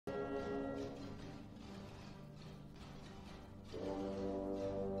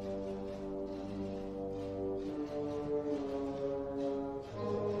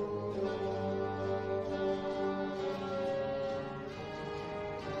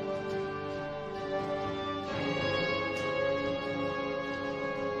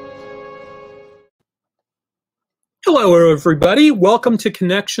Hello, everybody. Welcome to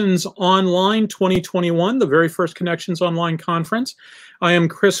Connections Online 2021, the very first Connections Online conference. I am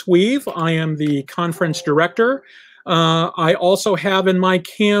Chris Weuve. I am the conference director. I also have in my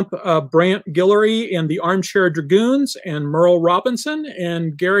camp Brant Guillory and the Armchair Dragoons and Merle Robinson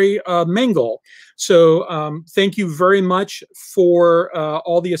and Gary Mengel. So thank you very much for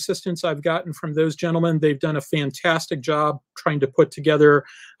all the assistance I've gotten from those gentlemen. They've done a fantastic job trying to put together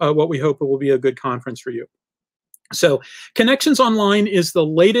what we hope will be a good conference for you. So Connections Online is the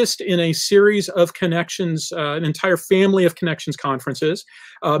latest in a series of Connections, an entire family of Connections conferences.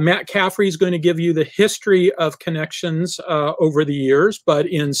 Matt Caffrey is going to give you the history of Connections over the years, but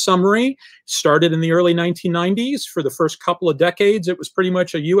in summary, started in the early 1990s. For the first couple of decades, it was pretty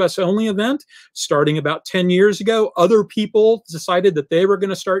much a US-only event. Starting about 10 years ago, other people decided that they were going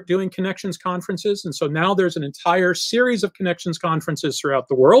to start doing Connections conferences, and so now there's an entire series of Connections conferences throughout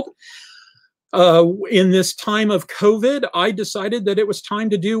the world. In this time of COVID, I decided that it was time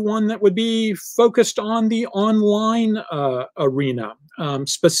to do one that would be focused on the online arena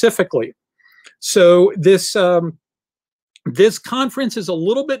specifically. So this conference is a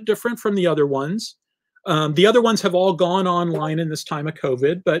little bit different from the other ones. The other ones have all gone online in this time of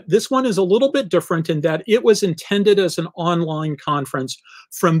COVID, but this one is a little bit different in that it was intended as an online conference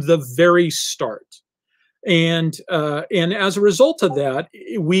from the very start. And as a result of that,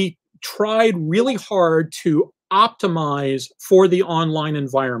 we tried really hard to optimize for the online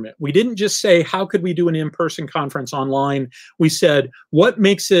environment. We didn't just say, how could we do an in-person conference online? We said, what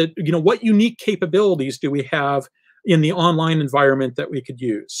makes it, what unique capabilities do we have in the online environment that we could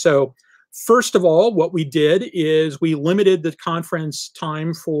use? So first of all, what we did is we limited the conference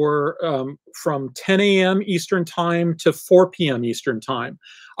time for from 10 a.m. Eastern time to 4 p.m. Eastern time.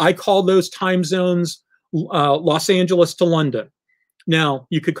 I call those time zones Los Angeles to London. Now,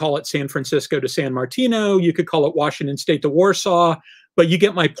 you could call it San Francisco to San Martino, you could call it Washington State to Warsaw, but you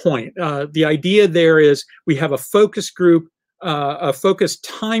get my point. The idea there is we have a focus group, a focused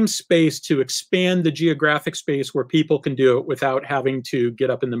time space to expand the geographic space where people can do it without having to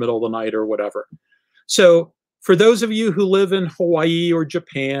get up in the middle of the night or whatever. So for those of you who live in Hawaii or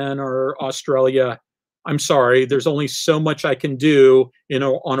Japan or Australia, I'm sorry, there's only so much I can do,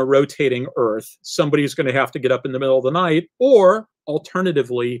 on a rotating Earth. Somebody's going to have to get up in the middle of the night, or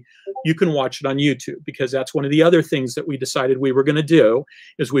alternatively, you can watch it on YouTube, because that's one of the other things that we decided we were going to do,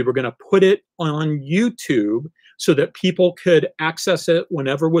 is we were going to put it on YouTube so that people could access it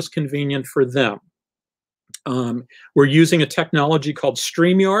whenever was convenient for them. We're using a technology called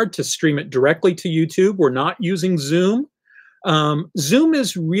StreamYard to stream it directly to YouTube. We're not using Zoom. Zoom and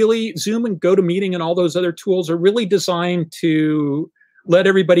GoToMeeting and all those other tools are really designed to let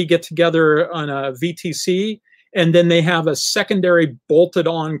everybody get together on a VTC, and then they have a secondary bolted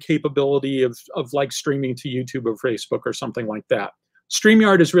on capability of like streaming to YouTube or Facebook or something like that.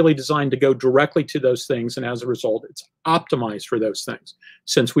 StreamYard is really designed to go directly to those things, and as a result, it's optimized for those things.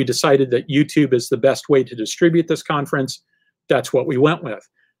 Since we decided that YouTube is the best way to distribute this conference, that's what we went with.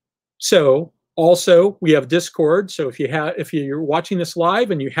 So also, we have Discord. So if you're watching this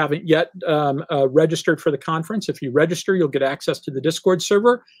live and you haven't yet registered for the conference, if you register, you'll get access to the Discord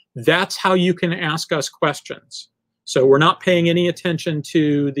server. That's how you can ask us questions. So we're not paying any attention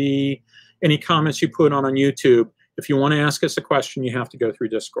to any comments you put on YouTube. If you want to ask us a question, you have to go through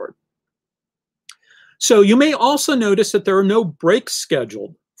Discord. So you may also notice that there are no breaks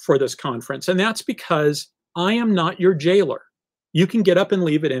scheduled for this conference, and that's because I am not your jailer. You can get up and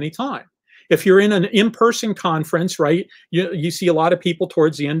leave at any time. If you're in an in-person conference, right, you see a lot of people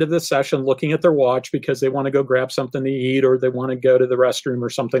towards the end of the session looking at their watch because they want to go grab something to eat, or they want to go to the restroom or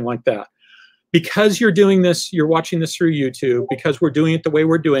something like that. Because you're doing this, you're watching this through YouTube, because we're doing it the way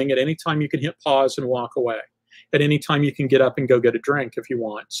we're doing it, anytime you can hit pause and walk away. At any time you can get up and go get a drink if you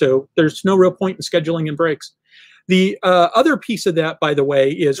want. So there's no real point in scheduling in breaks. The other piece of that, by the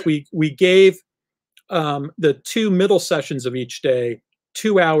way, is we gave the 2 middle sessions of each day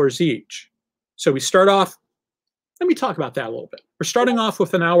 2 hours each. So we start off, let me talk about that a little bit. We're starting off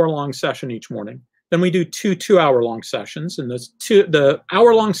with an hour-long session each morning. Then we do 2 2-hour-long sessions. And the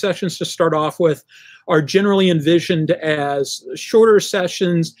hour-long sessions to start off with are generally envisioned as shorter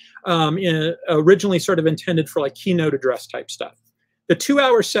sessions, originally sort of intended for like keynote address type stuff. The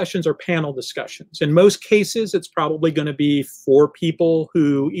 2-hour sessions are panel discussions. In most cases, it's probably going to be 4 people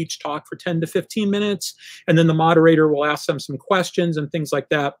who each talk for 10 to 15 minutes. And then the moderator will ask them some questions and things like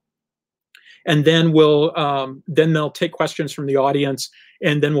that. And then they'll take questions from the audience,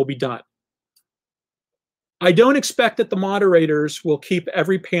 and then we'll be done. I don't expect that the moderators will keep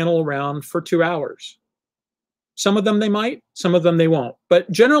every panel around for 2 hours. Some of them they might, some of them they won't. But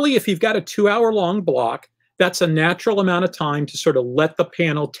generally, if you've got a 2-hour long block, that's a natural amount of time to sort of let the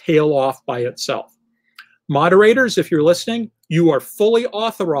panel tail off by itself. Moderators, if you're listening, you are fully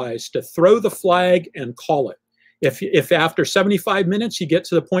authorized to throw the flag and call it. If after 75 minutes you get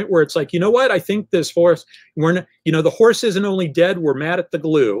to the point where it's like, you know what, I think this horse, the horse isn't only dead, we're mad at the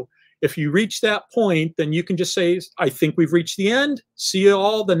glue. If you reach that point, then you can just say, I think we've reached the end. See you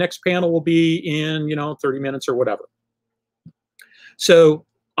all. The next panel will be in, 30 minutes or whatever. So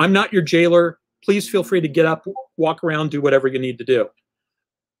I'm not your jailer. Please feel free to get up, walk around, do whatever you need to do.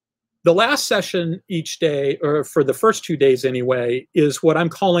 The last session each day, or for the first 2 days anyway, is what I'm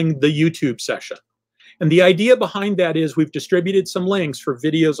calling the YouTube session. And the idea behind that is we've distributed some links for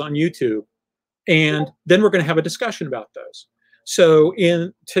videos on YouTube, and then we're going to have a discussion about those. So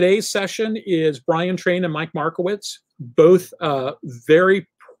in today's session is Brian Train and Mike Markowitz, both very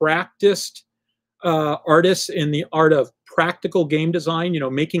practiced artists in the art of practical game design,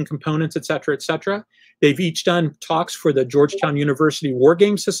 making components, et cetera, et cetera. They've each done talks for the Georgetown University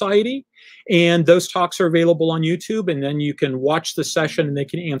Wargame Society, and those talks are available on YouTube, and then you can watch the session and they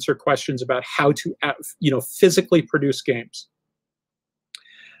can answer questions about how to, physically produce games.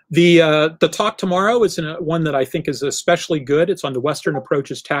 The talk tomorrow is one that I think is especially good. It's on the Western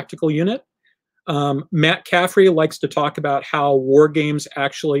Approaches Tactical Unit. Matt Caffrey likes to talk about how war games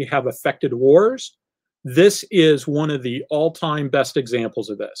actually have affected wars. This is one of the all-time best examples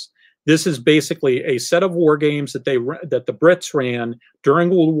of this. This is basically a set of war games that the Brits ran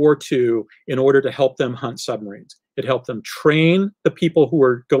during World War II in order to help them hunt submarines. It helped them train the people who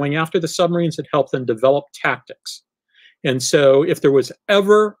were going after the submarines. It helped them develop tactics. And so if there was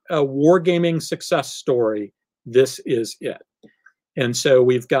ever a wargaming success story, this is it. And so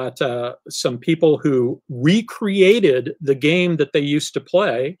we've got some people who recreated the game that they used to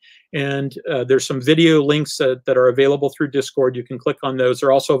play. And there's some video links that are available through Discord. You can click on those.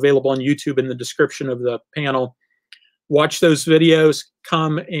 They're also available on YouTube in the description of the panel. Watch those videos,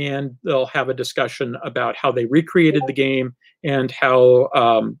 come and they'll have a discussion about how they recreated the game and how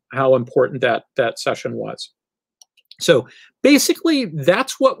important that session was. So basically,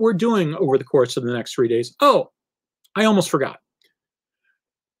 that's what we're doing over the course of the next 3 days. Oh, I almost forgot.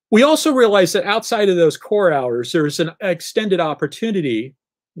 We also realized that outside of those core hours, there's an extended opportunity,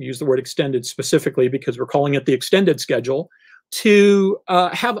 I use the word extended specifically because we're calling it the extended schedule, to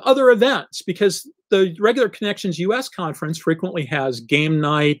have other events, because the regular Connections US conference frequently has game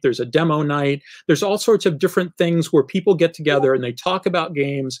night, there's a demo night, there's all sorts of different things where people get together and they talk about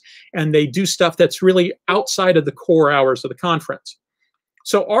games and they do stuff that's really outside of the core hours of the conference.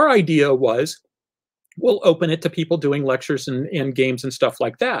 So our idea was, we'll open it to people doing lectures and games and stuff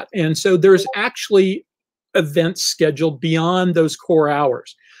like that. And so there's actually events scheduled beyond those core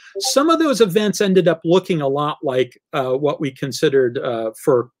hours. Some of those events ended up looking a lot like what we considered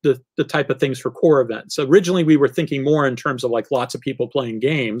for the type of things for core events. So originally, we were thinking more in terms of like lots of people playing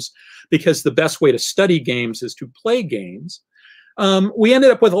games, because the best way to study games is to play games. We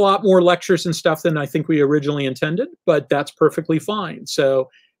ended up with a lot more lectures and stuff than I think we originally intended, but that's perfectly fine. So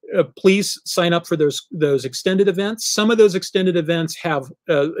please sign up for those extended events. Some of those extended events have,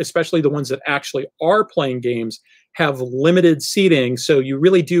 especially the ones that actually are playing games, have limited seating. So you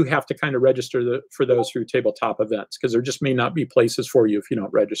really do have to kind of register for those through tabletop events, because there just may not be places for you if you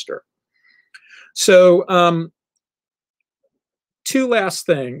don't register. So two last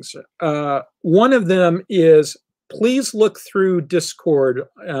things. One of them is, please look through Discord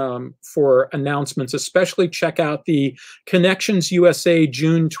for announcements, especially check out the Connections USA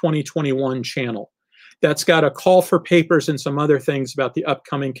June 2021 channel. That's got a call for papers and some other things about the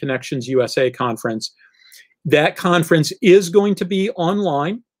upcoming Connections USA conference. That conference is going to be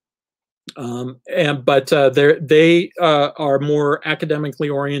online, but they are more academically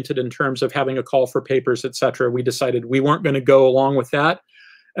oriented in terms of having a call for papers, et cetera. We decided we weren't going to go along with that.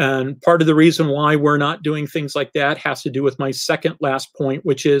 And part of the reason why we're not doing things like that has to do with my second last point,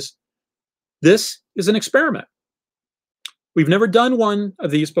 which is this is an experiment. We've never done one of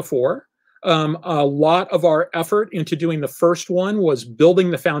these before. A lot of our effort into doing the first one was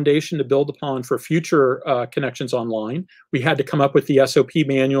building the foundation to build upon for future Connections Online. We had to come up with the SOP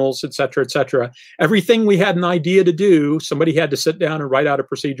manuals, et cetera, et cetera. Everything we had an idea to do, somebody had to sit down and write out a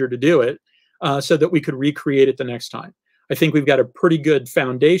procedure to do it so that we could recreate it the next time. I think we've got a pretty good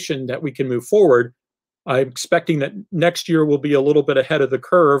foundation that we can move forward. I'm expecting that next year will be a little bit ahead of the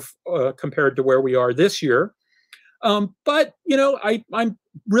curve compared to where we are this year. But, you know,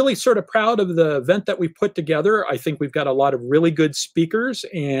 really sort of proud of the event that we've put together. I think we've got a lot of really good speakers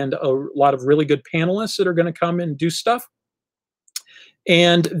and a lot of really good panelists that are going to come and do stuff.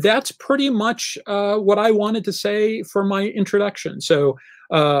 And that's pretty much what I wanted to say for my introduction. So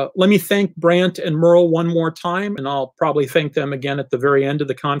let me thank Brant and Merle one more time, and I'll probably thank them again at the very end of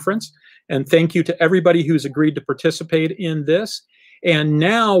the conference. And thank you to everybody who's agreed to participate in this. And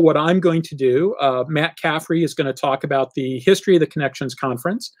now what I'm going to do, Matt Caffrey is going to talk about the history of the Connections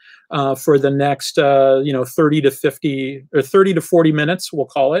Conference for the next, 30 to 50 or 30 to 40 minutes, we'll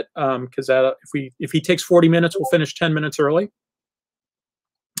call it, because if he takes 40 minutes, we'll finish 10 minutes early.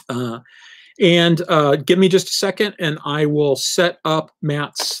 Give me just a second, and I will set up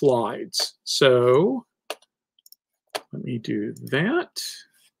Matt's slides. So let me do that.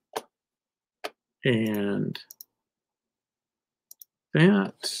 And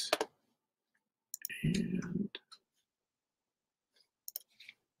that. And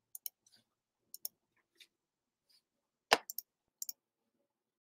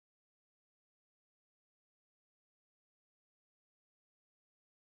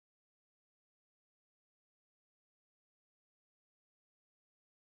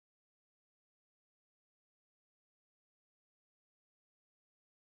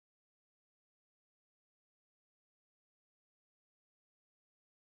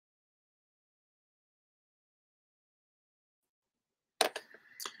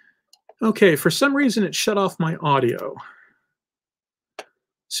okay, for some reason it shut off my audio.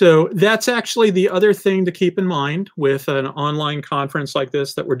 So that's actually the other thing to keep in mind with an online conference like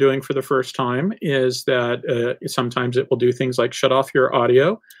this that we're doing for the first time, is that sometimes it will do things like shut off your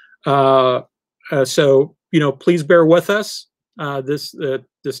audio. So, please bear with us.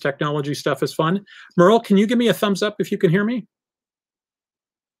 This technology stuff is fun. Merle, can you give me a thumbs up if you can hear me?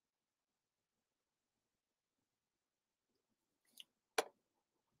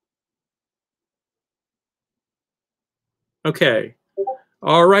 Okay.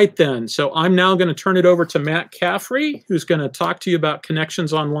 All right, then. So I'm now going to turn it over to Matt Caffrey, who's going to talk to you about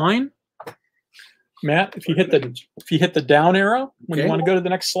Connections Online. Matt, if you hit the down arrow when you want to go to the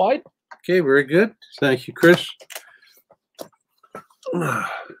next slide. Okay, very good. Thank you, Chris. All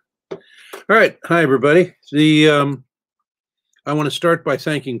right. Hi, everybody. I want to start by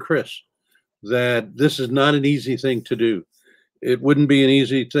thanking Chris that this is not an easy thing to do. It wouldn't be an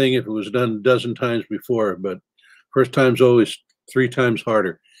easy thing if it was done a dozen times before, but first time's always 3 times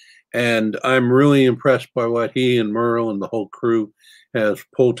harder. And I'm really impressed by what he and Merle and the whole crew has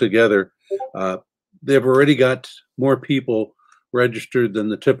pulled together. They've already got more people registered than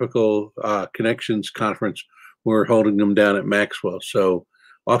the typical Connections conference. We're holding them down at Maxwell. So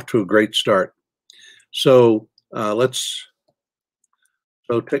off to a great start. So so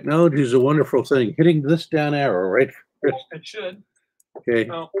technology is a wonderful thing. Hitting this down arrow, right, Chris? It should. Okay.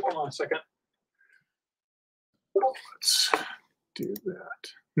 Oh, hold on a second. Let's do that.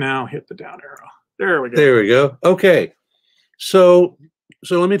 Now hit the down arrow. There we go. There we go. Okay. So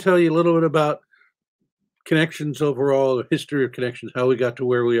let me tell you a little bit about Connections overall, the history of Connections, how we got to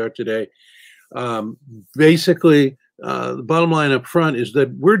where we are today. Basically, the bottom line up front is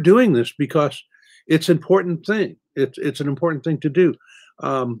that we're doing this because it's an important thing. It's an important thing to do.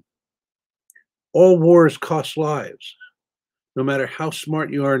 All wars cost lives, no matter how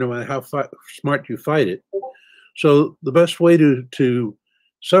smart you are, no matter how smart you fight it. So the best way to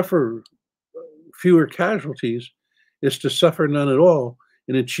suffer fewer casualties is to suffer none at all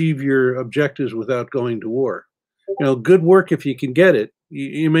and achieve your objectives without going to war. Good work if you can get it.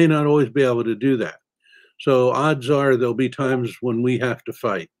 You may not always be able to do that. So odds are there'll be times when we have to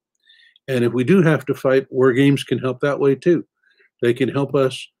fight. And if we do have to fight, war games can help that way too. They can help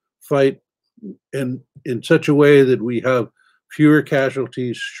us fight in such a way that we have fewer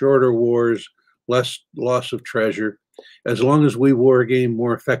casualties, shorter wars, less loss of treasure, as long as we war game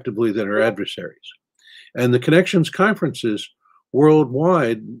more effectively than our adversaries. And the Connections conferences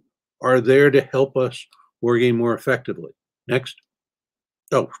worldwide are there to help us war game more effectively. Next.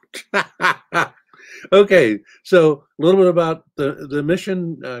 Oh, okay. So a little bit about the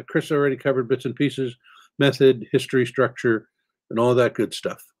mission. Chris already covered bits and pieces, method, history, structure, and all that good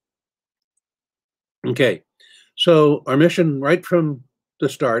stuff. Okay. So our mission right from the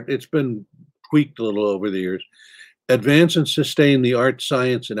start, it's been tweaked a little over the years. Advance and sustain the art,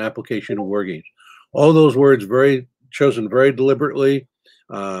 science, and application of war games. All those words chosen very deliberately.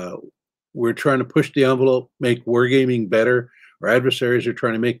 We're trying to push the envelope, make wargaming better. Our adversaries are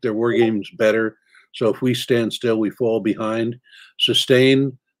trying to make their war games better. So if we stand still, we fall behind.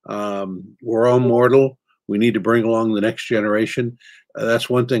 Sustain, we're all mortal. We need to bring along the next generation. That's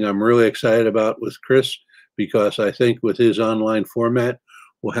one thing I'm really excited about with Chris, because I think with his online format,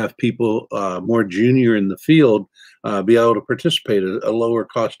 we'll have people more junior in the field be able to participate at a lower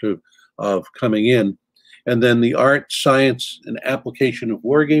cost of coming in. And then the art, science, and application of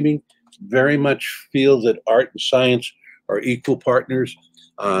wargaming very much feel that art and science are equal partners.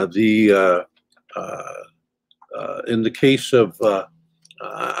 In the case of,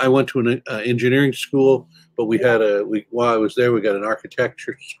 I went to an engineering school, but while I was there, we got an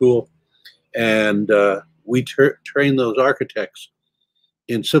architecture school, and we trained those architects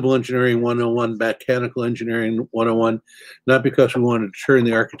in civil engineering 101, mechanical engineering 101, not because we wanted to turn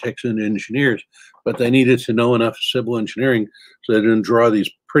the architects into engineers, but they needed to know enough civil engineering so they didn't draw these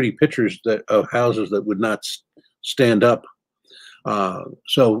pretty pictures of houses that would not stand up. And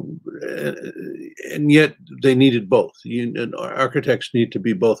yet they needed both. Architects need to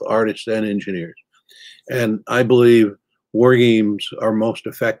be both artists and engineers. And I believe war games are most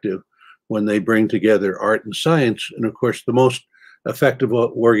effective when they bring together art and science. And of course, the most effective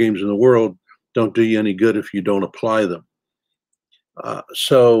war games in the world don't do you any good if you don't apply them.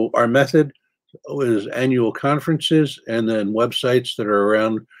 So our method is annual conferences and then websites that are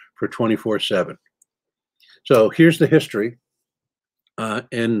around for 24/7. So here's the history. At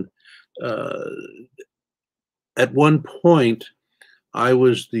one point, I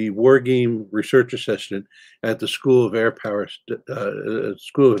was the war game research assistant at the School of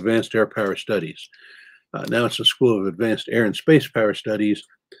School of Advanced Air Power Studies. Now it's the School of Advanced Air and Space Power Studies,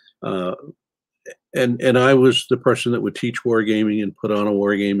 and I was the person that would teach wargaming and put on a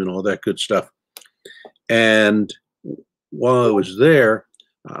war game and all that good stuff. And while I was there,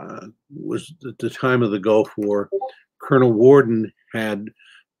 was at the time of the Gulf War, Colonel Worden had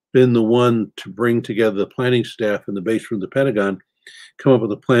been the one to bring together the planning staff and the base from the Pentagon, come up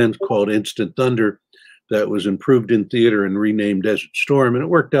with a plan called Instant Thunder that was improved in theater and renamed Desert Storm, and it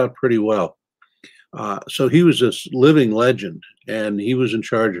worked out pretty well. So he was this living legend, and he was in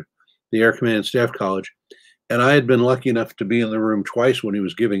charge of the Air Command and Staff College. And I had been lucky enough to be in the room twice when he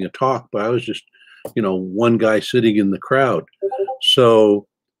was giving a talk, but I was just, one guy sitting in the crowd. So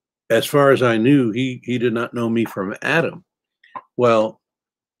as far as I knew, he did not know me from Adam. Well,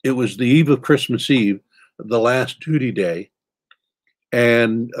 it was the eve of Christmas Eve, the last duty day,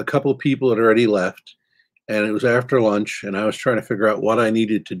 and a couple of people had already left, and it was after lunch, and I was trying to figure out what I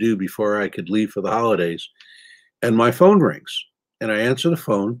needed to do before I could leave for the holidays. And my phone rings, and I answer the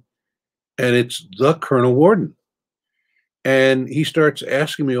phone, and it's the Colonel Worden. And he starts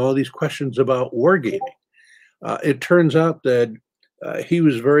asking me all these questions about wargaming. It turns out that he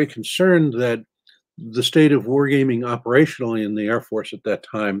was very concerned that the state of wargaming operationally in the Air Force at that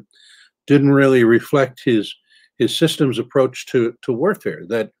time didn't really reflect his systems approach to warfare,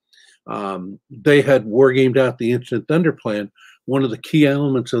 that they had wargamed out the Instant Thunder plan. One of the key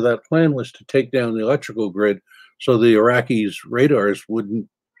elements of that plan was to take down the electrical grid so the Iraqis' radars wouldn't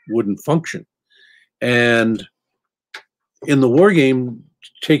function. And in the war game,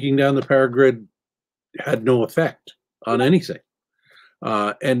 taking down the power grid had no effect on anything.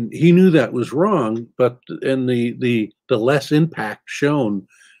 And he knew that was wrong, but in the less impact shown,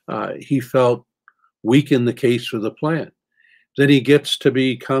 he felt weakened the case for the plan. Then he gets to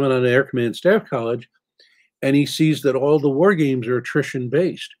be comment on Air Command Staff College, and he sees that all the war games are attrition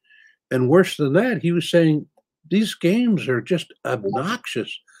based. And worse than that, he was saying these games are just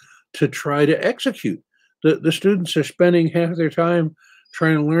obnoxious to try to execute. The students are spending half their time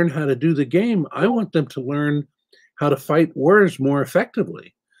trying to learn how to do the game. I want them to learn how to fight wars more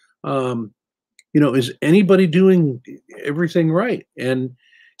effectively. Is anybody doing everything right? And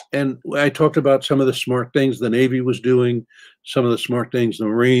I talked about some of the smart things the Navy was doing, some of the smart things the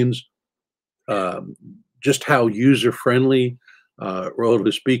Marines, just how user-friendly,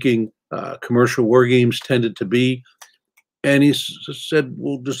 relatively speaking, commercial war games tended to be. And he said,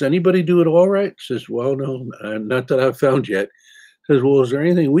 well, does anybody do it all right? He says, well, no, not that I've found yet. He says, well, is there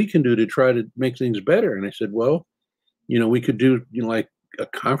anything we can do to try to make things better? And I said, well, we could do, like a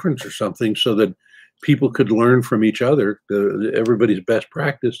conference or something so that people could learn from each other, everybody's best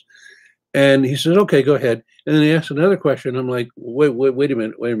practice. And he says, okay, go ahead. And then he asked another question. I'm like, wait a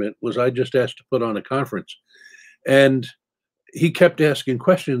minute. Was I just asked to put on a conference? And he kept asking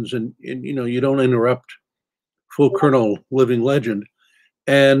questions, and you don't interrupt full colonel living legend.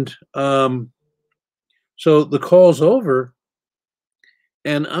 And so the call's over,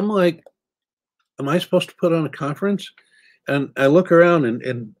 and I'm like, am I supposed to put on a conference? And I look around,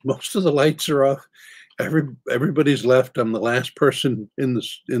 and most of the lights are off. Everybody's left. I'm the last person in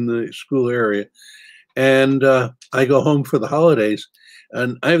the school area, and I go home for the holidays.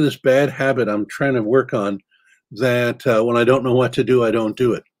 And I have this bad habit I'm trying to work on, that when I don't know what to do, I don't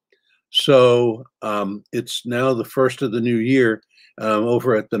do it. So it's now the first of the new year,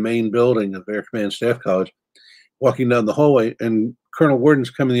 over at the main building of Air Command Staff College, walking down the hallway, and Colonel Warden's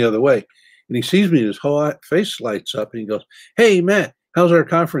coming the other way. And he sees me, and his whole face lights up, and he goes, "Hey, Matt, how's our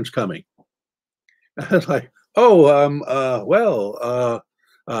conference coming?" I was like, "Oh,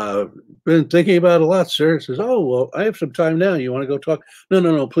 been thinking about it a lot, sir." He says, "Oh, well, I have some time now. You want to go talk?" No,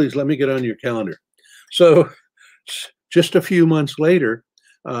 no, no, please, let me get on your calendar. So just a few months later,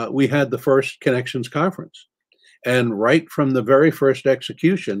 we had the first Connections Conference. And right from the very first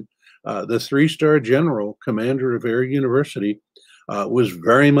execution, the three-star general, commander of Air University, was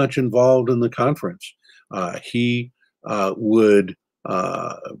very much involved in the conference. He would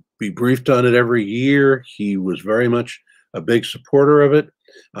be briefed on it every year. He was very much a big supporter of it.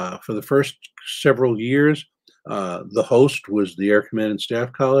 For the first several years, the host was the Air Command and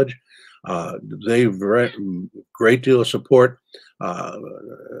Staff College. They great deal of support.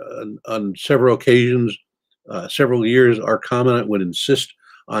 On several occasions, several years, our commandant would insist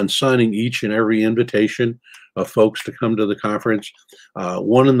on signing each and every invitation of folks to come to the conference.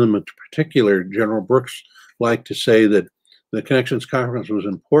 One of them in particular, General Brooks, liked to say that the Connections Conference was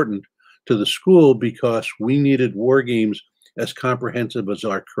important to the school because we needed war games as comprehensive as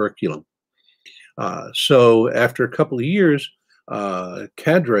our curriculum. So after a couple of years,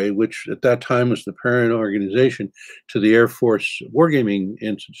 Cadre, which at that time was the parent organization to the Air Force Wargaming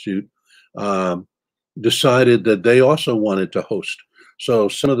Institute, decided that they also wanted to host. So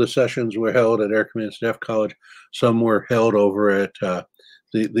some of the sessions were held at Air Command Staff College, some were held over at the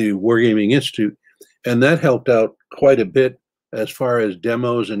Wargaming Institute, and that helped out quite a bit as far as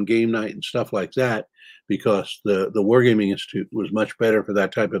demos and game night and stuff like that, because the Wargaming Institute was much better for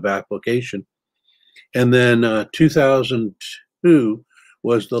that type of application. And then 2002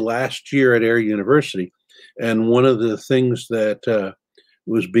 was the last year at Air University, and one of the things that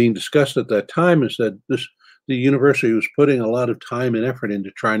was being discussed at that time is that the university was putting a lot of time and effort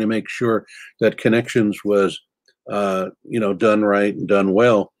into trying to make sure that Connections was done right and done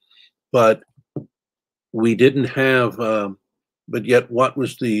well, but we didn't have but yet what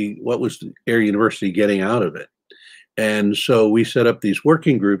was the Air University getting out of it? And so we set up these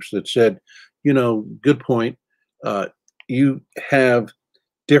working groups that said, good point, you have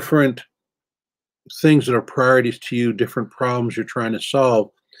different things that are priorities to you, different problems you're trying to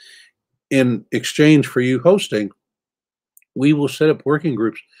solve. In exchange for you hosting, we will set up working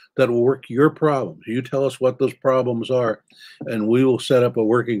groups that will work your problems. You tell us what those problems are, and we will set up a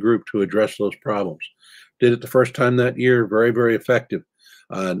working group to address those problems. Did it the first time that year, very, very effective.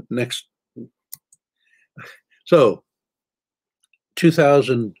 So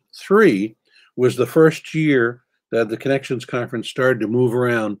 2003 was the first year that the Connections Conference started to move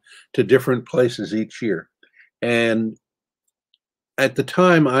around to different places each year. And at the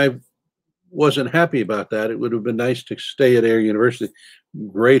time, I wasn't happy about that. It would have been nice to stay at Air University.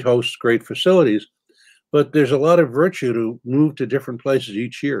 Great hosts, great facilities, but there's a lot of virtue to move to different places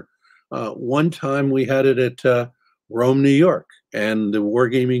each year. One time we had it at Rome, New York, and the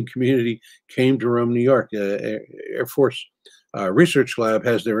wargaming community came to Rome, New York. Air Force Research Lab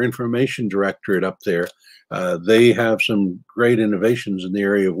has their information directorate up there. They have some great innovations in the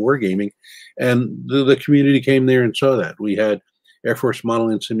area of wargaming, and the community came there and saw that. We had Air Force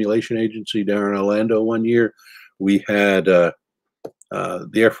Modeling and Simulation Agency down in Orlando one year. We had the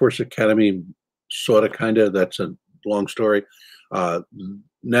Air Force Academy, sort of, kind of, that's a long story.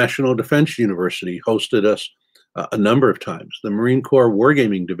 National Defense University hosted us a number of times. The Marine Corps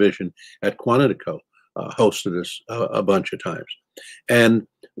Wargaming Division at Quantico hosted us a bunch of times. And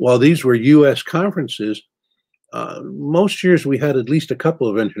while these were U.S. conferences, most years we had at least a couple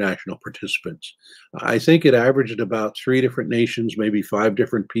of international participants. I think it averaged about 3 different nations, maybe 5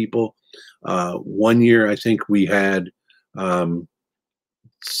 different people. One year, I think we had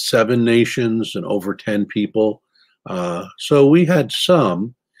 7 nations and over 10 people. So we had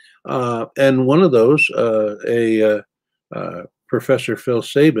some. And one of those, Professor Phil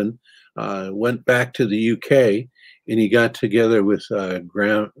Sabin, went back to the UK, and he got together with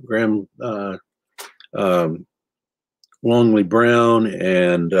Graham Longley Brown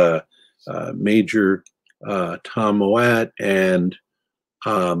and Major Tom Mowat, and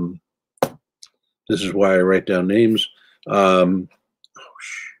this is why I write down names.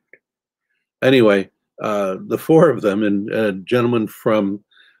 Anyway, the 4 of them, and a gentleman from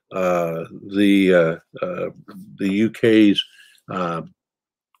the UK's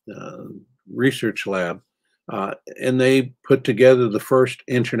research lab, and they put together the first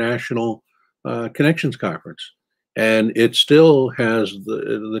international Connections Conference. And it still has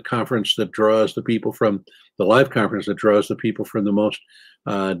the conference that draws the people from the live conference that draws the people from the most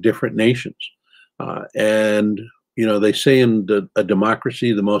different nations. And they say in a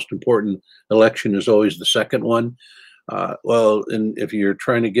democracy, the most important election is always the second one. Well, and if you're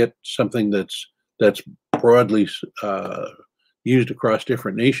trying to get something that's broadly used across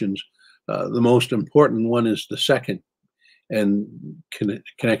different nations, the most important one is the second, and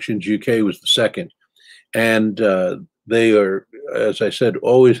Connections UK was the second. And they are, as I said,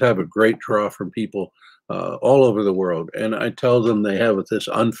 always have a great draw from people all over the world. And I tell them they have this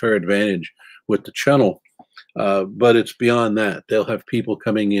unfair advantage with the channel, but it's beyond that. They'll have people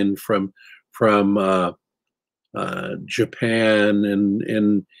coming in from Japan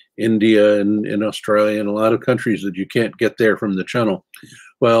and India and Australia and a lot of countries that you can't get there from the channel.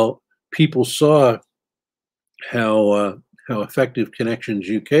 Well, people saw how effective Connections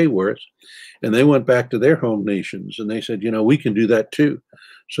UK was, and they went back to their home nations and they said, we can do that too.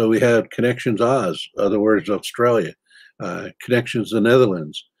 So we had Connections Oz, other words, Australia, Connections the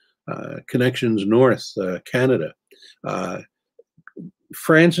Netherlands, Connections North, Canada.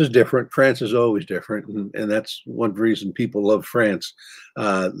 France is different. France is always different, and that's one reason people love France.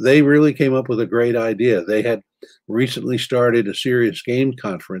 They really came up with a great idea. They had recently started a serious game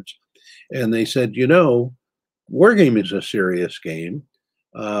conference, and they said, wargame is a serious game.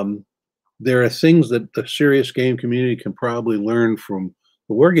 There are things that the serious game community can probably learn from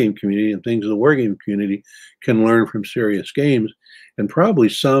the wargame community, and things the wargame community can learn from serious games, and probably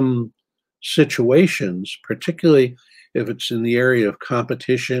some situations, particularly if it's in the area of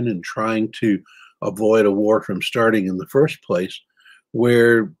competition and trying to avoid a war from starting in the first place,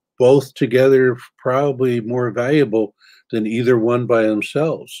 where both together probably more valuable than either one by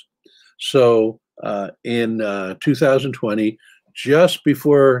themselves. So in 2020, just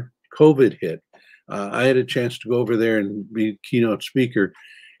before COVID hit, I had a chance to go over there and be keynote speaker,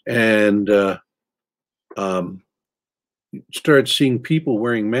 and started seeing people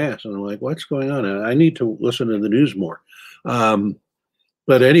wearing masks, and I'm like, what's going on? I need to listen to the news more.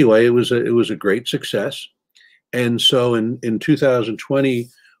 But anyway, it was a great success. And so in 2020,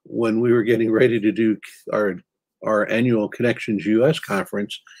 when we were getting ready to do our annual Connections US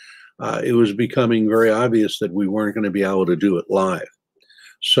conference, it was becoming very obvious that we weren't going to be able to do it live.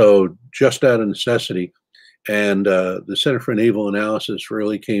 So just out of necessity, and the Center for Naval Analysis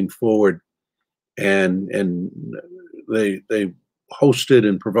really came forward, and they hosted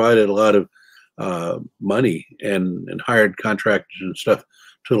and provided a lot of money and hired contractors and stuff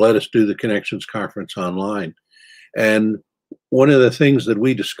to let us do the Connections conference online. And one of the things that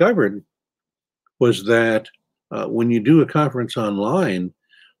we discovered was that when you do a conference online,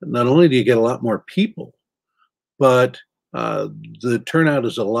 not only do you get a lot more people, but the turnout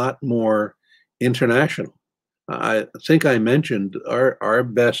is a lot more international. I think I mentioned our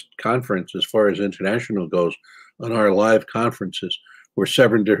best conference as far as international goes on our live conferences were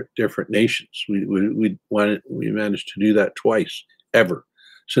 7 different nations. We managed to do that twice ever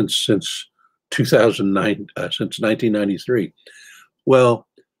since 2009, since 1993. Well,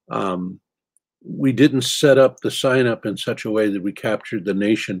 we didn't set up the sign up in such a way that we captured the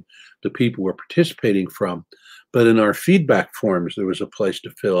nation the people were participating from, but in our feedback forms there was a place to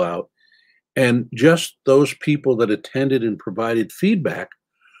fill out, and just those people that attended and provided feedback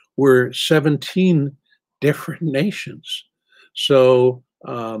were 17 different nations. So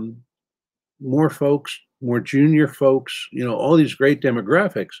more folks, more junior folks, all these great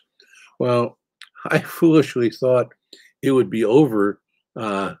demographics. Well, I foolishly thought it would be over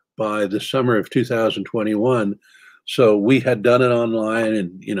by the summer of 2021. So we had done it online,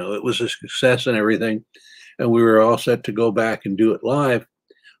 and it was a success and everything, and we were all set to go back and do it live.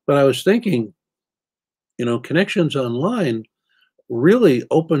 But I was thinking, Connections Online really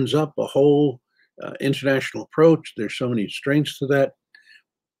opens up a whole international approach. There's so many strengths to that.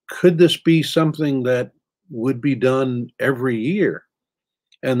 Could this be something that would be done every year?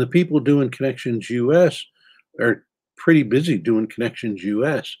 And the people doing Connections US are pretty busy doing Connections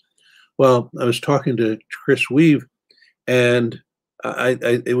US. Well, I was talking to Chris Weuve, and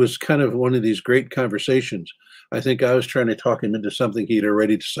it was kind of one of these great conversations. I think I was trying to talk him into something he'd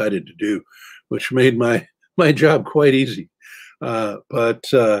already decided to do, which made my job quite easy. But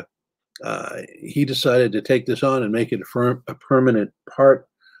he decided to take this on and make it a permanent part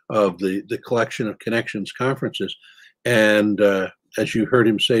of the collection of Connections conferences. And as you heard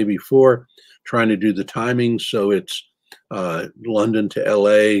him say before, trying to do the timing so it's London to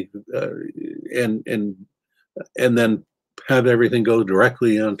LA, and then have everything go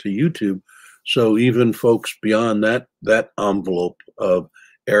directly onto YouTube. So even folks beyond that envelope of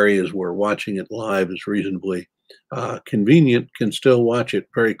areas where watching it live is reasonably convenient can still watch it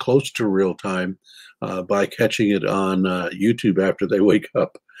very close to real time by catching it on YouTube after they wake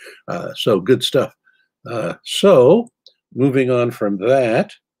up. So good stuff. So moving on from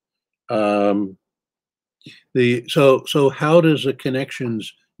that, um, so how does the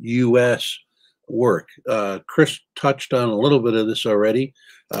Connections US work? Chris touched on a little bit of this already.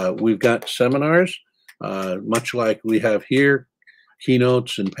 We've got seminars, much like we have here,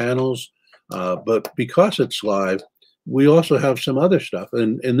 keynotes and panels, but because it's live, we also have some other stuff.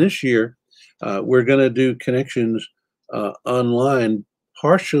 And this year, we're going to do Connections online.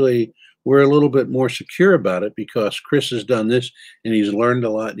 Partially, we're a little bit more secure about it because Chris has done this and he's learned a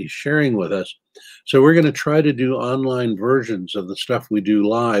lot and he's sharing with us. So we're going to try to do online versions of the stuff we do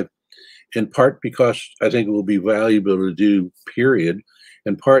live, in part because I think it will be valuable to do, period,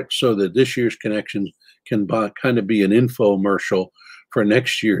 in part so that this year's Connections can kind of be an infomercial for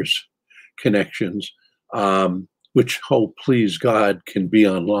next year's Connections, which, oh, please God, can be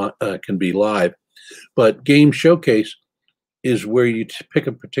online, can be live. But Game Showcase is where you pick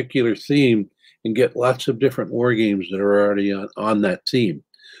a particular theme and get lots of different war games that are already on that theme.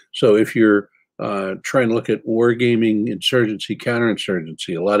 So if you're trying to look at wargaming, insurgency,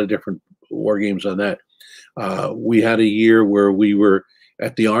 counterinsurgency, a lot of different war games on that. We had a year where we were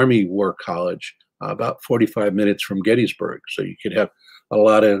at the Army War College, about 45 minutes from Gettysburg. So you could have a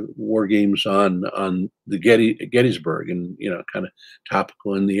lot of war games on the Gettysburg, and kind of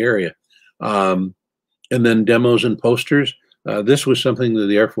topical in the area. And then demos and posters. This was something that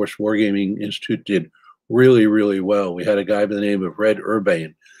the Air Force Wargaming Institute did really, really well. We had a guy by the name of Red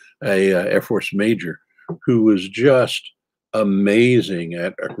Urbane, a Air Force major, who was just amazing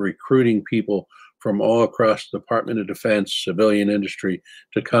at recruiting people from all across the Department of Defense, civilian industry,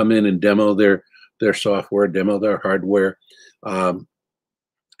 to come in and demo their software, demo their hardware.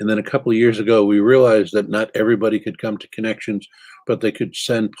 And then a couple of years ago, we realized that not everybody could come to Connections, but they could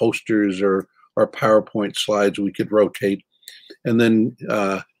send posters or PowerPoint slides we could rotate. And then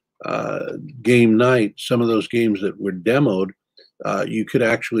game night, some of those games that were demoed, you could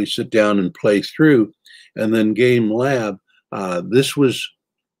actually sit down and play through. And then Game Lab,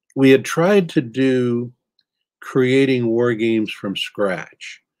 we had tried to do creating war games from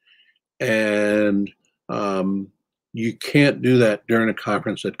scratch. And you can't do that during a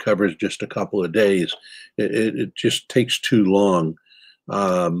conference that covers just a couple of days. It just takes too long.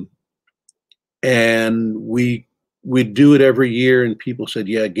 And we do it every year, and people said,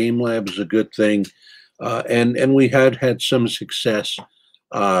 yeah, Game Lab is a good thing. And we had some success.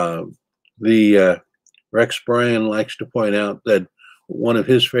 Rex Bryan likes to point out that one of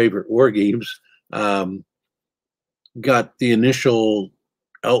his favorite war games got the initial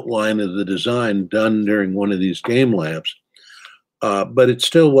outline of the design done during one of these Game Labs, but it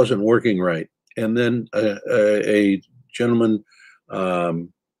still wasn't working right. And then a gentleman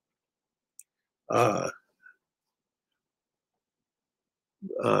from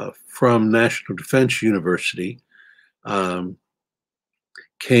National Defense University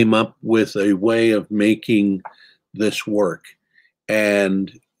came up with a way of making this work.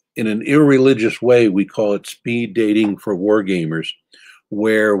 And in an irreligious way, we call it speed dating for wargamers,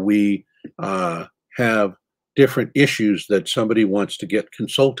 where we have different issues that somebody wants to get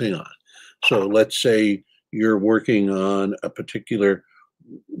consulting on. So let's say you're working on a particular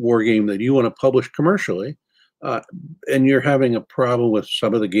war game that you want to publish commercially, and you're having a problem with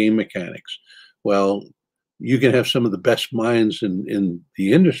some of the game mechanics. Well, you can have some of the best minds in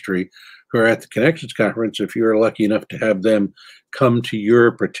the industry who are at the Connections Conference. If you're lucky enough to have them come to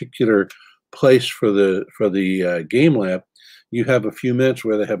your particular place for the Game Lab, you have a few minutes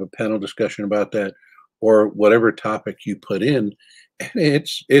where they have a panel discussion about that, or whatever topic you put in. And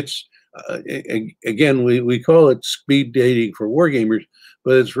it's again, we call it speed dating for wargamers,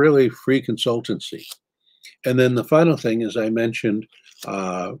 but it's really free consultancy. And then the final thing, as I mentioned,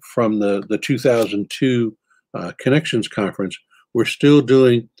 from the 2002 Connections Conference, we're still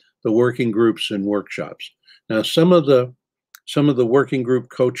doing the working groups and workshops. Now, some of the working group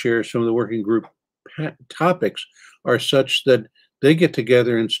co-chairs, some of the working group topics are such that they get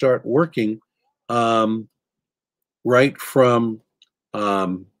together and start working right from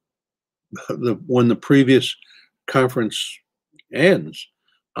when the previous conference ends.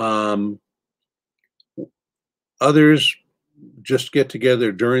 Others just get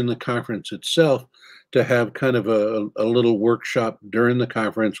together during the conference itself to have kind of a little workshop during the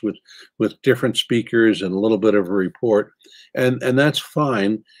conference with different speakers and a little bit of a report, and that's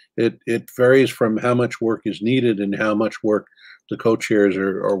fine. It varies from how much work is needed and how much work the co-chairs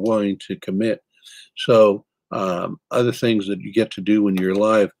are willing to commit. So other things that you get to do when you're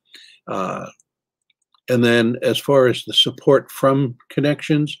live. And then as far as the support from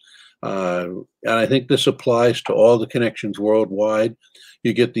Connections, And I think this applies to all the connections worldwide.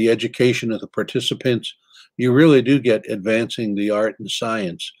 You get the education of the participants. You really do get advancing the art and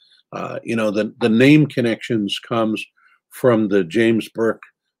science. You know, the name connections comes from the James Burke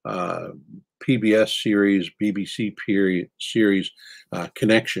PBS series, BBC period series,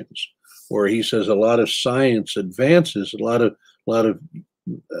 Connections, where he says a lot of science advances, a lot of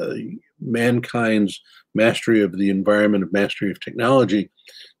mankind's mastery of the environment, mastery of technology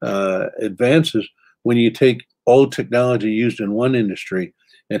advances when you take old technology used in one industry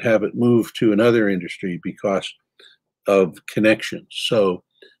and have it move to another industry because of connections. So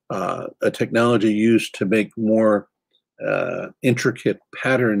a technology used to make more intricate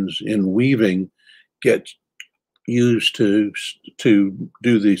patterns in weaving gets used to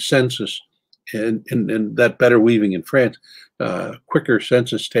do the census and that better weaving in France, quicker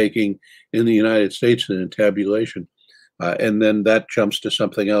census taking in the United States than in tabulation. And then that jumps to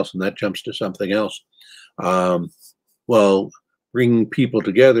something else, and that jumps to something else. Well, bringing people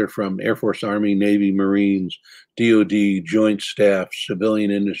together from Air Force, Army, Navy, Marines, DoD, Joint Staff, civilian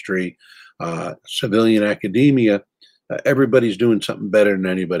industry, civilian academia, everybody's doing something better than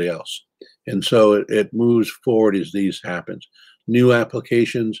anybody else. And so it moves forward as these happens. New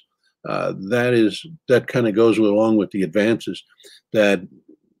applications, that kind of goes along with the advances that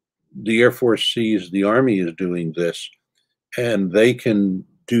the Air Force sees the Army is doing this, and they can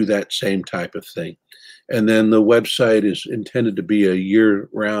do that same type of thing. And then the website is intended to be a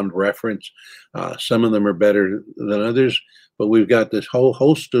year-round reference. Some of them are better than others, but we've got this whole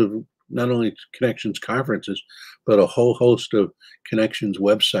host of not only Connections conferences, but a whole host of Connections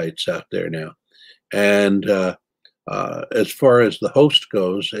websites out there now. And as far as the host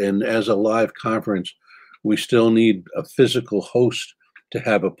goes, and as a live conference, we still need a physical host to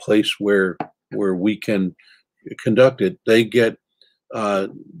have a place where we can conduct it. They get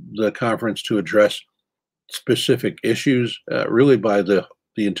the conference to address specific issues, really by the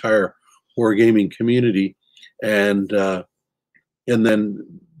entire wargaming community, and then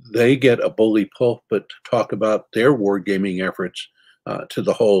they get a bully pulpit to talk about their wargaming efforts to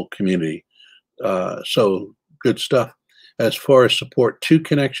the whole community. So good stuff. As far as support to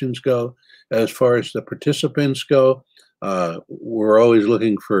Connections go, as far as the participants go, we're always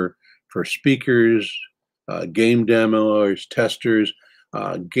looking for speakers, game demoers, testers.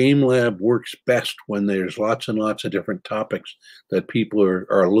 Game Lab works best when there's lots and lots of different topics that people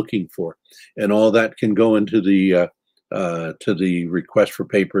are looking for, and all that can go into the to the request for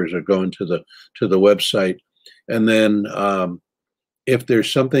papers or go into the website. And then if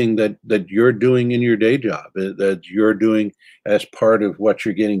there's something that you're doing in your day job, that you're doing as part of what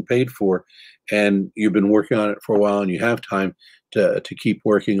you're getting paid for, and you've been working on it for a while and you have time to keep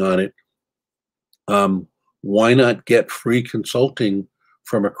working on it, why not get free consulting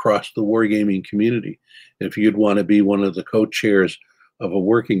from across the wargaming community? If you'd want to be one of the co-chairs of a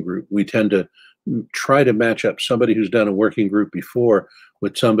working group, we tend to try to match up somebody who's done a working group before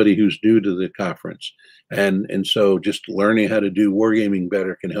with somebody who's new to the conference. And so just learning how to do wargaming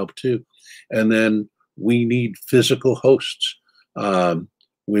better can help too. And then we need physical hosts.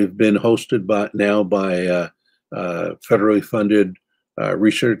 We've been hosted by federally funded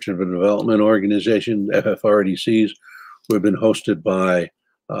research and development organization, FFRDCs. We've been hosted by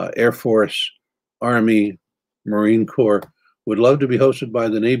Air Force, Army, Marine Corps. Would love to be hosted by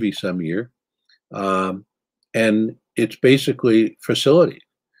the Navy some year. And it's basically facility,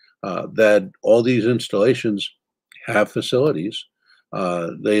 that all these installations have facilities.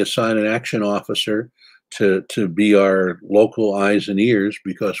 They assign an action officer to be our local eyes and ears,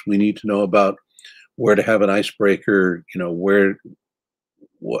 because we need to know about where to have an icebreaker, you know,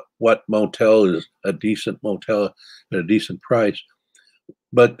 what motel is a decent motel at a decent price.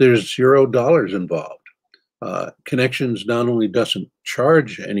 But there's $0 involved. Connections not only doesn't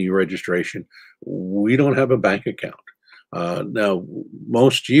charge any registration, we don't have a bank account. Now,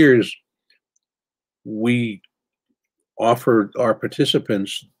 most years, we offer our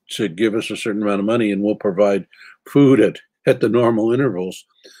participants to give us a certain amount of money, and we'll provide food at the normal intervals.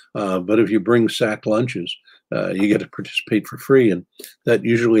 But if you bring sack lunches, you get to participate for free, and that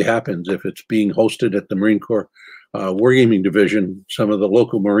usually happens if it's being hosted at the Marine Corps Wargaming Division. Some of the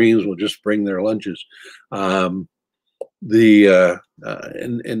local Marines will just bring their lunches. That's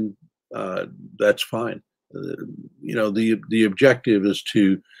fine. You know, the objective is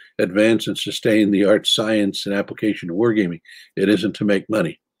to advance and sustain the art, science, and application of wargaming. It isn't to make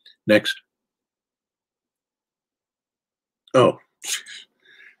money. Next. Oh,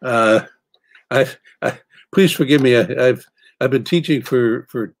 please forgive me. I've been teaching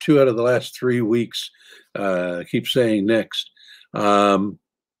for 2 out of the last 3 weeks. I keep saying next.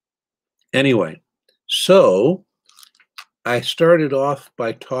 Anyway, so I started off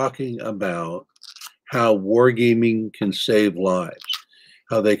by talking about how wargaming can save lives,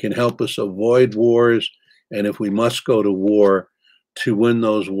 how they can help us avoid wars, and if we must go to war, to win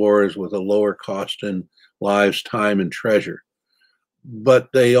those wars with a lower cost in lives, time, and treasure. But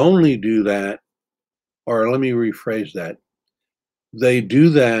they only do that, or let me rephrase that, they do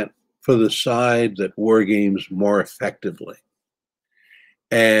that for the side that wargames more effectively.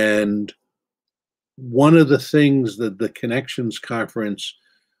 And one of the things that the Connections Conference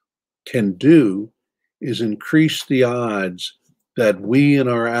can do is increase the odds that we and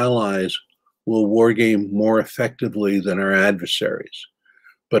our allies will wargame more effectively than our adversaries.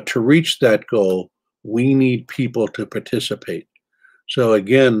 But to reach that goal, we need people to participate. So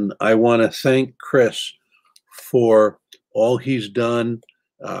again, I want to thank Chris for all he's done,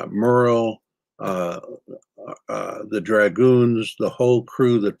 Merle, the Dragoons, the whole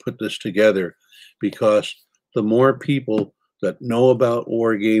crew that put this together, because the more people that know about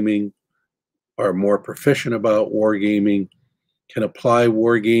wargaming, are more proficient about wargaming, can apply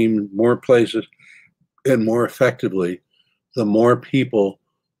wargame more places and more effectively, the more people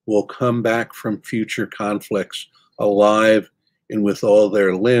will come back from future conflicts alive and with all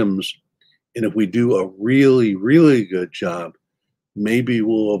their limbs. And if we do a really, really good job, maybe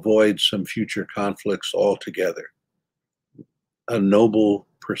we'll avoid some future conflicts altogether. A noble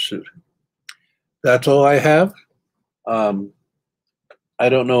pursuit. That's all I have. I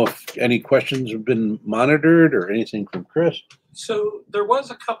don't know if any questions have been monitored or anything from Chris. So there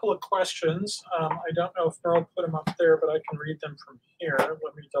was a couple of questions. I don't know if Merle put them up there, but I can read them from here.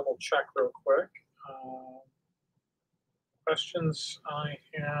 Let me double check real quick. Questions I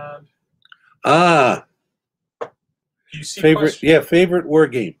had. You see favorite war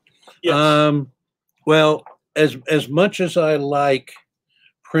game. Yes. Well, as much as I like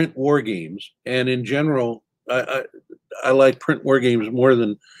print war games, and in general, I like print war games more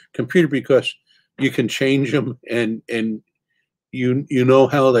than computer because you can change them and you know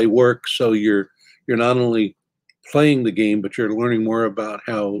how they work. So you're not only playing the game, but you're learning more about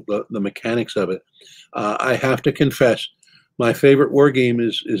how the mechanics of it. I have to confess, my favorite war game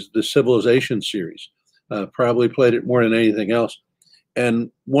is the Civilization series. Probably played it more than anything else.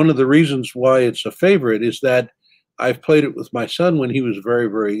 And one of the reasons why it's a favorite is that I've played it with my son when he was very,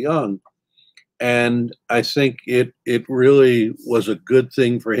 very young. And I think it really was a good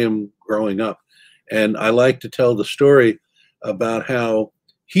thing for him growing up. And I like to tell the story about how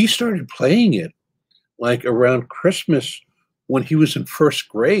he started playing it like around Christmas when he was in first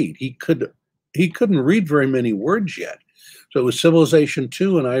grade. He couldn't read very many words yet. So it was Civilization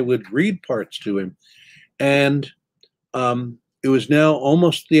 2, and I would read parts to him. And it was now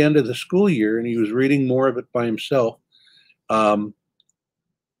almost the end of the school year, and he was reading more of it by himself.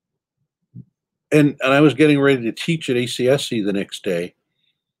 And I was getting ready to teach at ACSC the next day,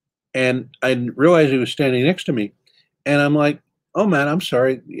 and I realized he was standing next to me, and I'm like, "Oh, man, I'm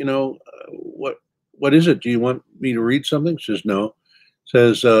sorry. You know, what is it? Do you want me to read something?" He says, "No."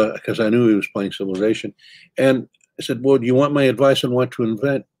 Says, because I knew he was playing Civilization. And I said, "Well, do you want my advice on what to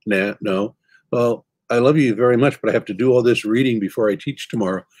invent?" Nah, no. Well, I love you very much, but I have to do all this reading before I teach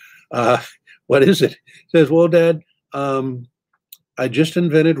tomorrow. What is it? He says, "Well, Dad, I just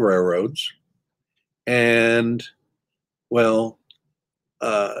invented railroads. And, well,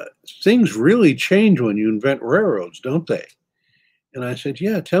 things really change when you invent railroads, don't they?" And I said,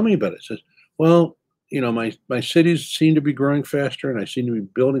 "Yeah, tell me about it." He says, "Well, you know, my cities seem to be growing faster, and I seem to be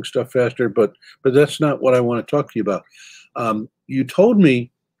building stuff faster, but that's not what I want to talk to you about. You told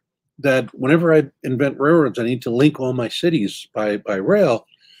me that whenever I invent railroads, I need to link all my cities by rail.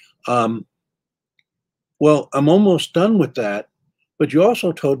 Well, I'm almost done with that. But you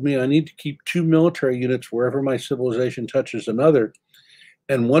also told me I need to keep 2 military units wherever my civilization touches another,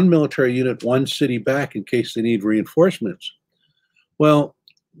 and 1 military unit 1 city back in case they need reinforcements. Well,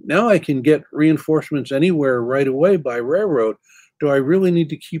 now I can get reinforcements anywhere right away by railroad. Do I really need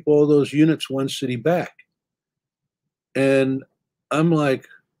to keep all those units 1 city back?" And I'm like,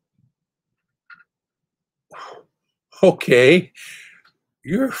 "Okay,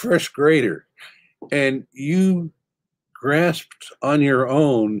 you're a first grader, and you grasped on your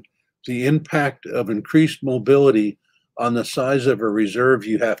own the impact of increased mobility on the size of a reserve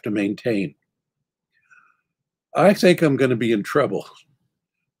you have to maintain. I think I'm going to be in trouble."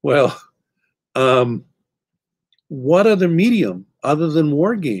 Well, what other medium other than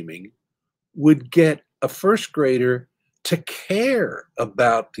wargaming would get a first grader to care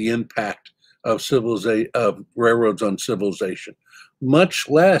about the impact of railroads on civilization, much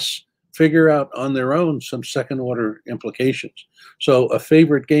less figure out on their own some second order implications. So a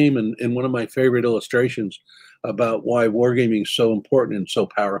favorite game and one of my favorite illustrations about why wargaming is so important and so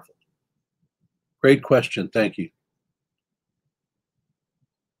powerful. Great question. Thank you.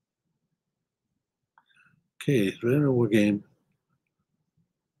 Okay, war game.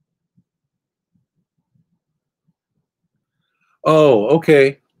 Oh,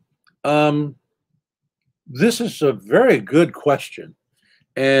 okay. This is a very good question,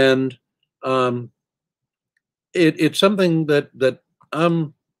 and it's something that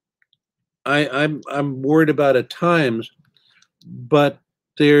I'm worried about at times, but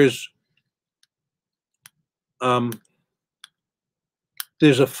there's a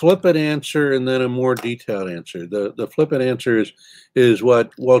flippant answer and then a more detailed answer. The flippant answer is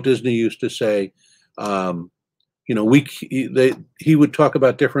what Walt Disney used to say. You know, he would talk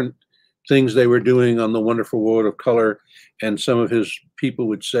about different things they were doing on the Wonderful World of Color, and some of his people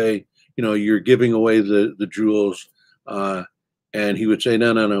would say, you know, you're giving away the jewels, and he would say,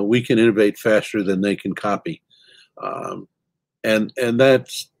 no, we can innovate faster than they can copy, and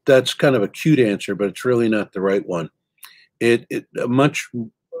that's kind of a cute answer, but it's really not the right one. I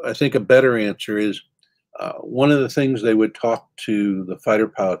think a better answer is one of the things they would talk to the fighter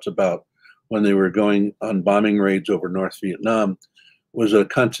pilots about when they were going on bombing raids over North Vietnam was a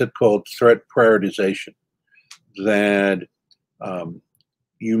concept called threat prioritization, that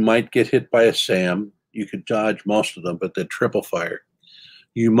you might get hit by a SAM. You could dodge most of them, but they'd triple fire.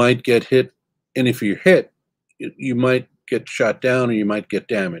 You might get hit, and if you're hit, you might get shot down or you might get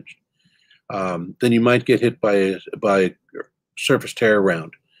damaged. Then you might get hit by a surface terror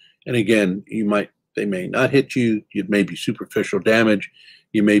round. And again, they may not hit you. It may be superficial damage.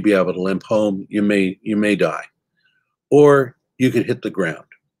 You may be able to limp home. You may die. Or you could hit the ground.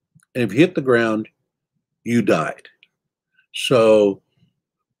 And if you hit the ground, you died. So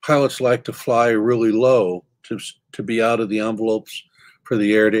pilots like to fly really low to be out of the envelopes for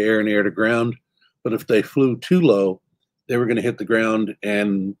the air-to-air and air-to-ground. But if they flew too low, they were going to hit the ground,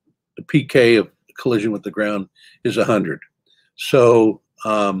 and the PK of collision with the ground is 100. So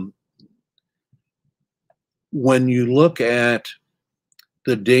when you look at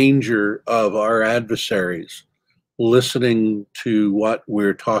the danger of our adversaries listening to what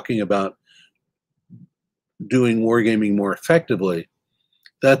we're talking about doing wargaming more effectively,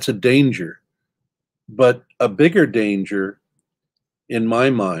 that's a danger. But a bigger danger, in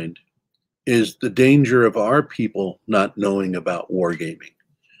my mind, is the danger of our people not knowing about wargaming.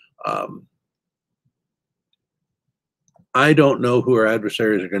 I don't know who our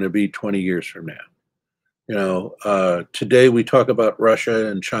adversaries are going to be 20 years from now. You know, today we talk about Russia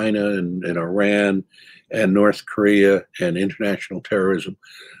and China and Iran and North Korea and international terrorism.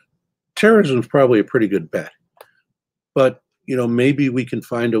 Terrorism is probably a pretty good bet. But, you know, maybe we can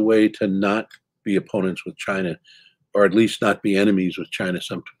find a way to not be opponents with China, or at least not be enemies with China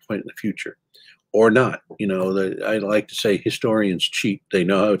some point in the future. Or not. You know, I like to say historians cheat. They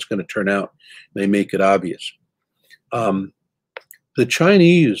know how it's going to turn out. They make it obvious. The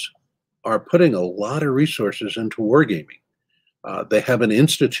Chinese are putting a lot of resources into wargaming. They have an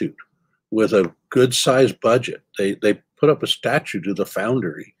institute with a good-sized budget. They put up a statue to the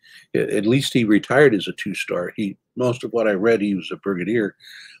founder. At least he retired as a 2-star. Most of what I read, he was a brigadier,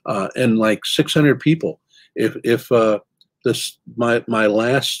 and like 600 people. If my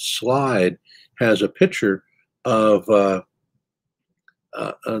last slide has a picture of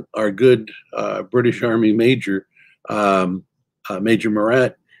our good British Army major, Major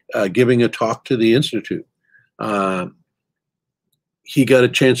Murat, giving a talk to the Institute. He got a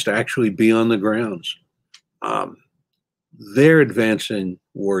chance to actually be on the grounds. They're advancing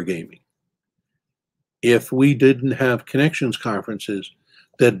wargaming. If we didn't have connections conferences,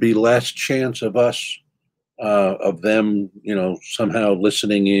 there'd be less chance of us, of them, you know, somehow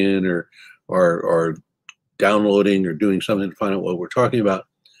listening in or downloading or doing something to find out what we're talking about.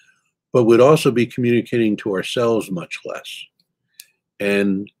 But we'd also be communicating to ourselves much less.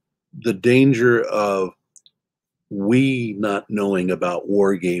 And the danger of we not knowing about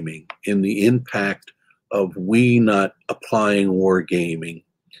wargaming and the impact of we not applying wargaming,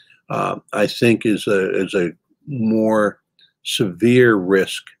 I think is a more severe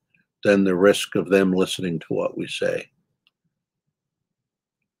risk than the risk of them listening to what we say.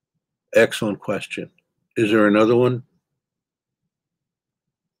 Excellent question. Is there another one?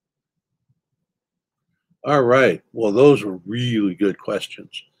 All right. Well, those were really good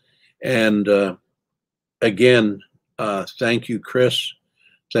questions. And again, thank you, Chris.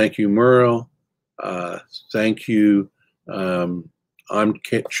 Thank you, Merle. Thank you, I'm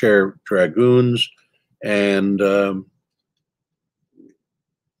Chair Dragoons, and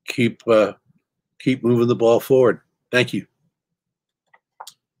keep moving the ball forward. Thank you.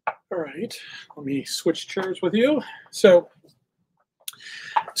 All right, let me switch chairs with you. So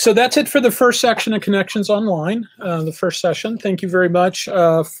that's it for the first section of Connections Online, the first session. Thank you very much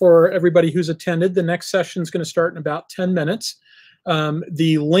for everybody who's attended. The next session is going to start in about 10 minutes.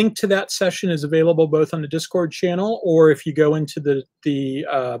 The link to that session is available both on the Discord channel, or if you go into the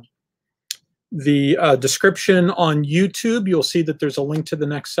description on YouTube, you'll see that there's a link to the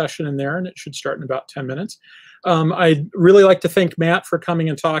next session in there, and it should start in about 10 minutes. I'd really like to thank Matt for coming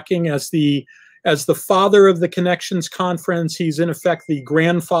and talking as the father of the Connections Conference. He's in effect the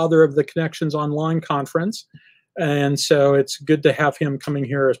grandfather of the Connections Online Conference. And so it's good to have him coming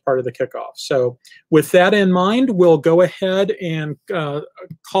here as part of the kickoff. So with that in mind, we'll go ahead and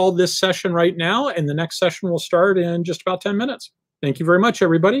call this session right now. And the next session will start in just about 10 minutes. Thank you very much,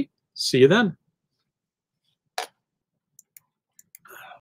 everybody. See you then.